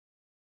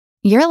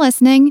You're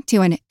listening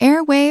to an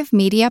Airwave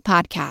Media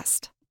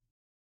Podcast.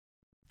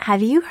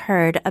 Have you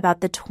heard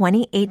about the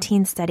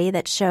 2018 study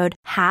that showed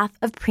half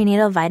of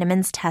prenatal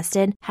vitamins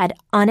tested had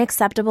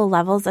unacceptable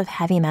levels of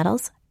heavy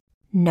metals?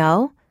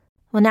 No?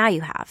 Well, now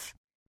you have.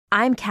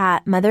 I'm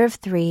Kat, mother of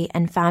 3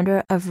 and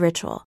founder of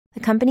Ritual, the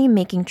company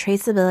making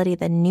traceability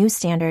the new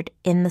standard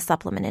in the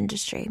supplement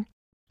industry.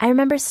 I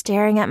remember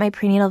staring at my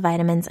prenatal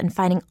vitamins and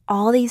finding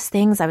all these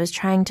things I was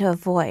trying to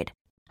avoid.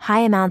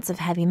 High amounts of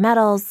heavy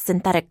metals,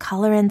 synthetic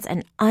colorants,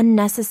 and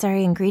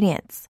unnecessary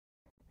ingredients.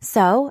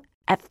 So,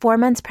 at 4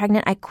 months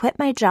pregnant, I quit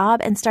my job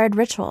and started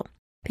Ritual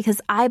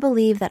because I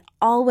believe that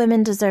all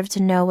women deserve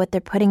to know what they're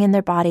putting in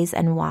their bodies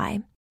and why.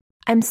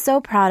 I'm so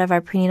proud of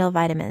our prenatal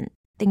vitamin.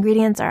 The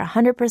ingredients are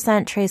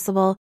 100%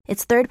 traceable,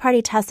 it's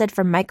third-party tested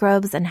for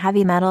microbes and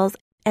heavy metals,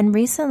 and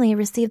recently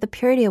received the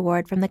Purity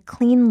Award from the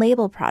Clean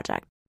Label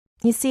Project.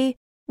 You see,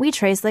 we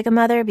trace like a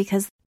mother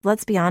because,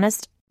 let's be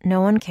honest, no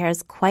one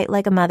cares quite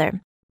like a mother.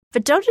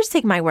 But don't just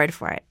take my word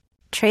for it.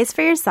 Trace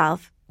for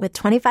yourself with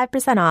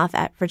 25% off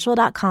at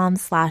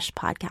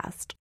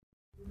ritual.com/podcast.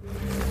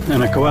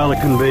 And a koala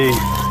can be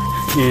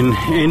in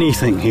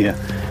anything here.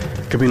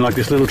 Could be like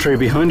this little tree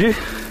behind you.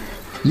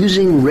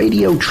 Using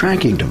radio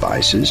tracking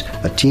devices,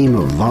 a team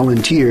of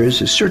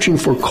volunteers is searching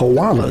for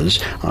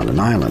koalas on an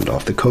island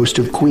off the coast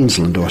of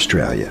Queensland,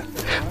 Australia.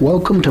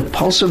 Welcome to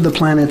Pulse of the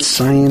Planet's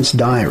Science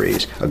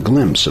Diaries, a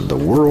glimpse of the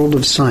world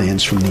of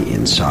science from the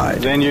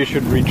inside. Then you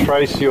should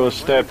retrace your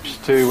steps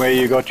to where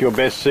you got your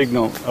best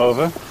signal.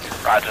 Over.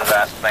 Roger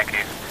that, thank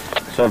you.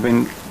 So I've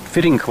been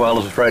fitting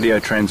koalas with radio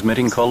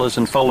transmitting collars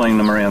and following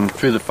them around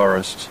through the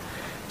forests,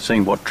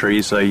 seeing what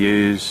trees they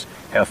use,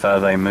 how far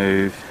they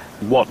move,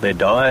 what their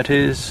diet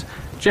is,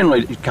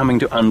 generally coming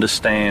to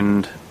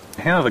understand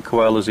how the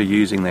koalas are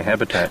using their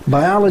habitat.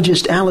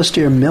 Biologist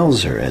Alistair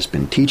Melzer has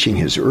been teaching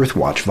his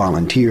Earthwatch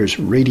volunteers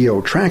radio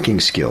tracking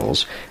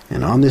skills,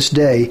 and on this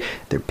day,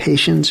 their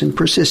patience and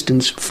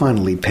persistence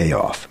finally pay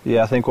off.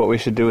 Yeah, I think what we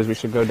should do is we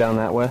should go down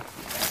that way.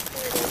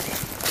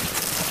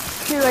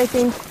 2, I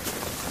think.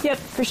 Yep,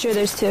 for sure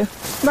there's 2.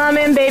 Mom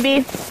and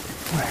baby.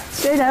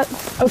 Straight up.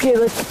 Okay,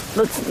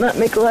 let's not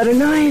make a lot of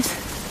noise.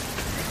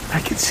 I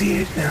can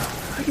see it now.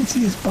 I can see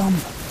his bum.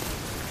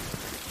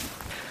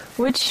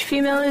 Which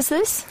female is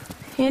this?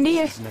 Andy?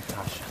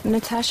 Natasha.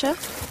 Natasha.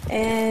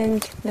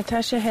 And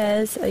Natasha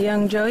has a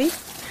young Joey.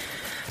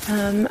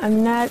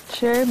 I'm not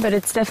sure, but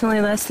it's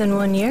definitely less than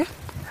 1 year.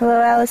 Hello,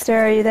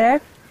 Alistair, are you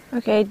there?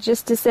 Okay,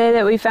 just to say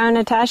that we found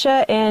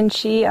Natasha, and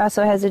she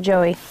also has a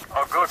Joey.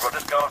 Oh, good. We'll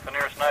just go with the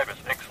nearest neighbours.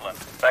 Excellent.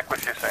 Back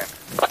with you soon.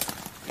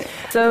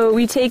 So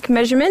we take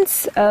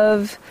measurements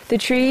of the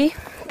tree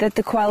that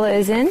the koala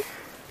is in,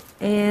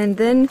 and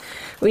then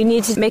we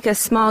need to make a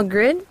small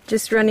grid,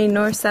 just running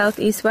north, south,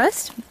 east,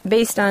 west,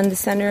 based on the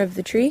center of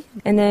the tree.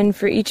 And then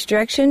for each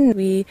direction,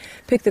 we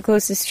pick the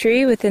closest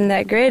tree within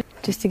that grid,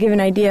 just to give an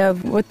idea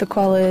of what the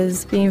koala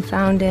is being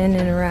found in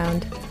and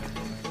around.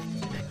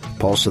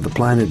 Pulse of the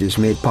Planet is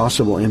made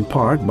possible in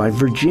part by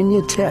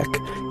Virginia Tech,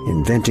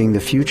 inventing the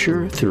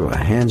future through a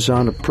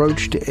hands-on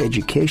approach to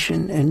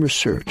education and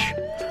research.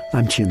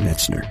 I'm Jim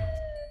Metzner.